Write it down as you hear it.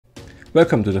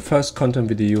Welcome to the first content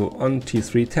video on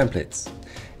T3 templates.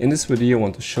 In this video I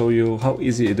want to show you how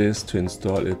easy it is to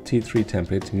install a T3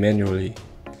 template manually.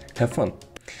 Have fun!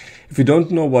 If you don't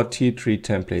know what T3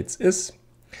 templates is,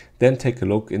 then take a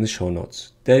look in the show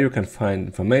notes. There you can find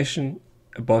information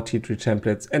about T3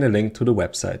 templates and a link to the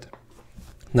website.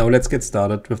 Now let's get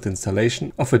started with the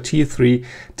installation of a T3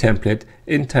 template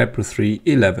in TYPO3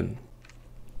 11.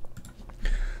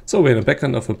 So we're in the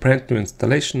backend of a brand new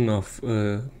installation of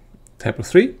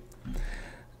TYPO3,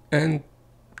 and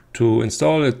to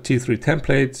install a T3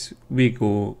 template we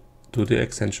go to the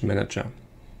extension manager.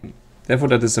 Therefore,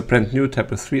 that is a brand new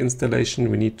TYPO3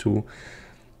 installation. We need to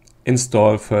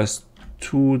install first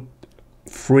two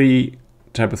free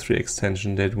TYPO3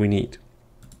 extensions that we need.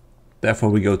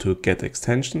 Therefore, we go to Get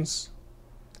Extensions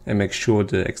and make sure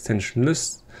the extension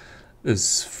list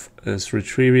is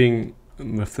retrieving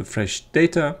with the fresh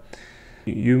data.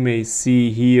 You may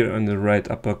see here on the right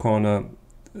upper corner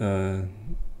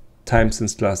time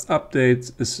since last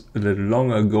update is a little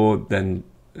longer ago than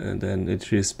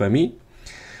it is by me.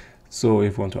 So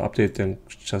if you want to update, then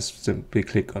just simply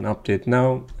click on Update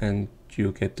Now and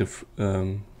you get the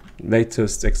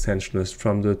latest extension list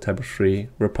from the TYPO3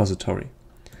 repository.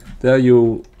 There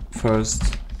you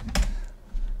first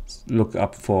look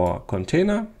up for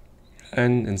container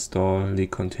and install the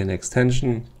container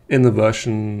extension in the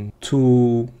version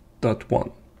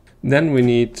 2.1. Then we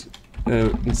need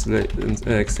an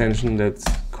extension that's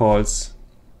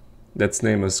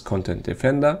name is Content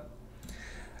Defender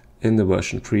in the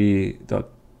version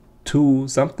 3.2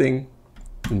 something.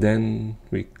 And then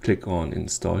we click on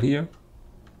install here.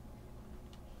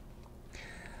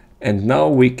 And now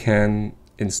we can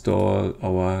install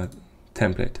our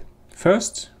template.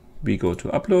 First, we go to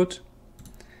Upload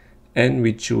and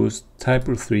we choose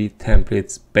TYPO3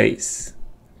 Templates Base.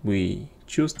 We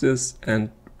choose this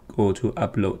and go to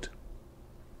Upload.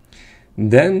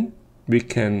 Then we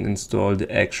can install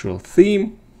the actual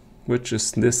theme, which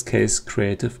is in this case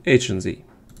Creative Agency.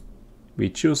 We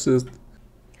choose it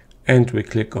and we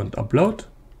click on Upload,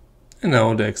 and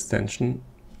now the extension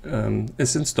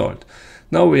is installed.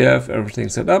 Now we have everything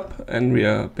set up and we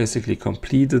are basically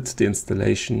completed the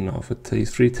installation of a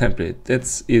T3 template.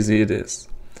 That's easy it is.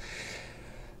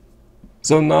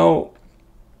 So now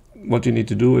what you need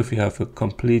to do, if you have a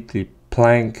completely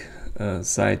blank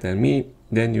site and me,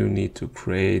 then you need to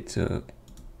create a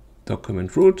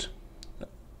document root.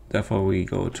 Therefore we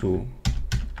go to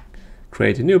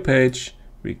create a new page,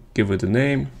 we give it a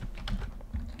name,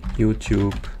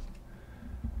 YouTube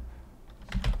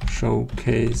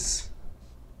Showcase,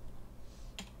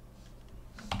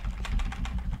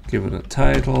 give it a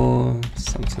title,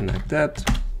 something like that.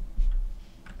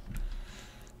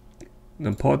 An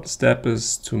important step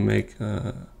is to make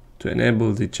to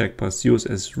enable the checkbox use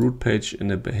as root page in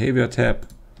the behavior tab,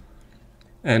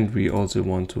 and we also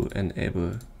want to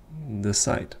enable the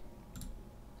site.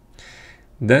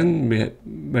 Then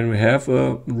when we have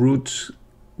a root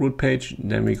page,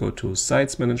 then we go to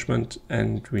sites management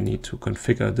and we need to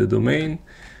configure the domain,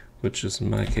 which is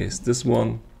in my case this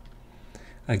one.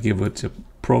 I give it a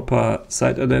proper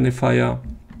site identifier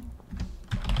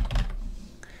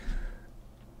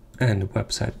and a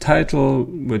website title,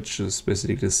 which is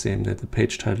basically the same as the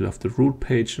page title of the root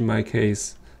page in my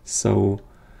case. So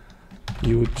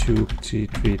YouTube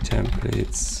T3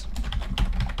 templates.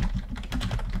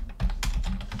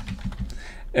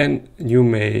 And you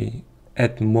may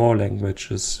add more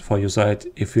languages for your site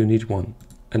if you need one.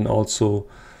 And also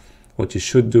what you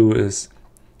should do is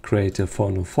create a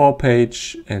 404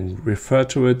 page and refer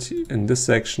to it in this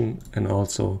section, and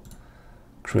also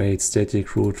create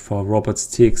static root for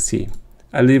robots.txt.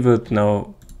 I leave it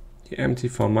now empty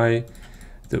for my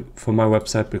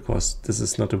website because this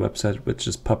is not a website which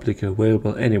is publicly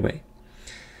available anyway.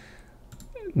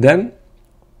 Then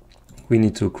we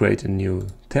need to create a new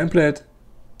template.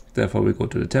 Therefore we go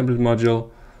to the template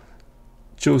module,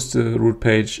 choose the root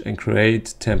page and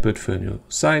create template for a new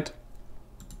site.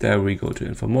 There we go to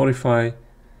info modify.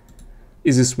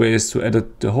 Easiest way is to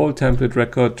edit the whole template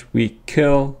record. We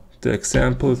kill the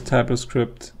example typo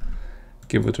script,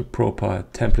 give it a proper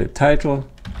template title,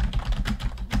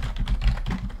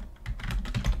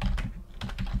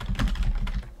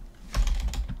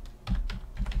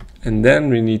 and then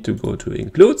we need to go to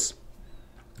includes.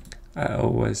 I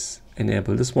always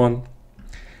enable this one.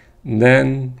 And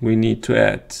then we need to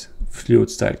add fluid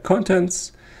style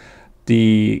contents.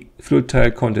 The fluid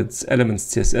style contents elements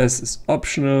CSS is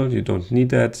optional, you don't need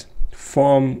that.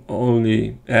 Form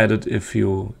only added if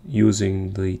you're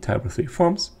using the TYPO3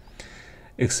 forms.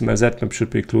 XML Z map should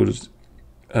be included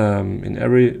in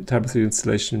every TYPO3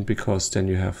 installation, because then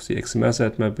you have the XML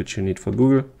sitemap, which you need for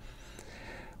Google.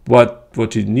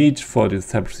 What you need for the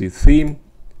TYPO3 theme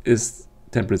is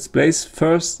templates place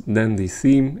first, then the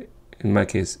theme, in my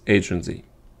case agency.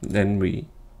 Then we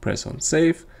press on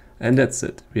save, and that's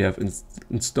it. We have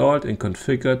installed and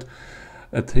configured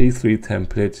a T3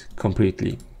 template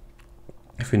completely.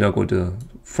 If we now go to the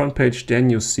front page, then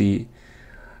you see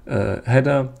a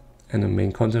header and a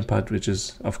main content part, which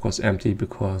is of course empty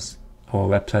because our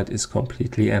website is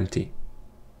completely empty.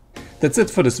 That's it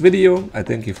for this video. I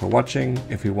thank you for watching.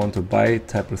 If you want to buy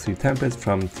TYPO3 templates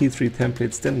from T3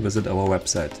 Templates, then visit our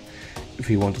website. If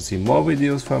you want to see more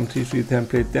videos from T3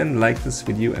 Template, then like this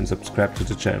video and subscribe to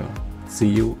the channel. See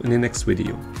you in the next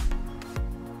video.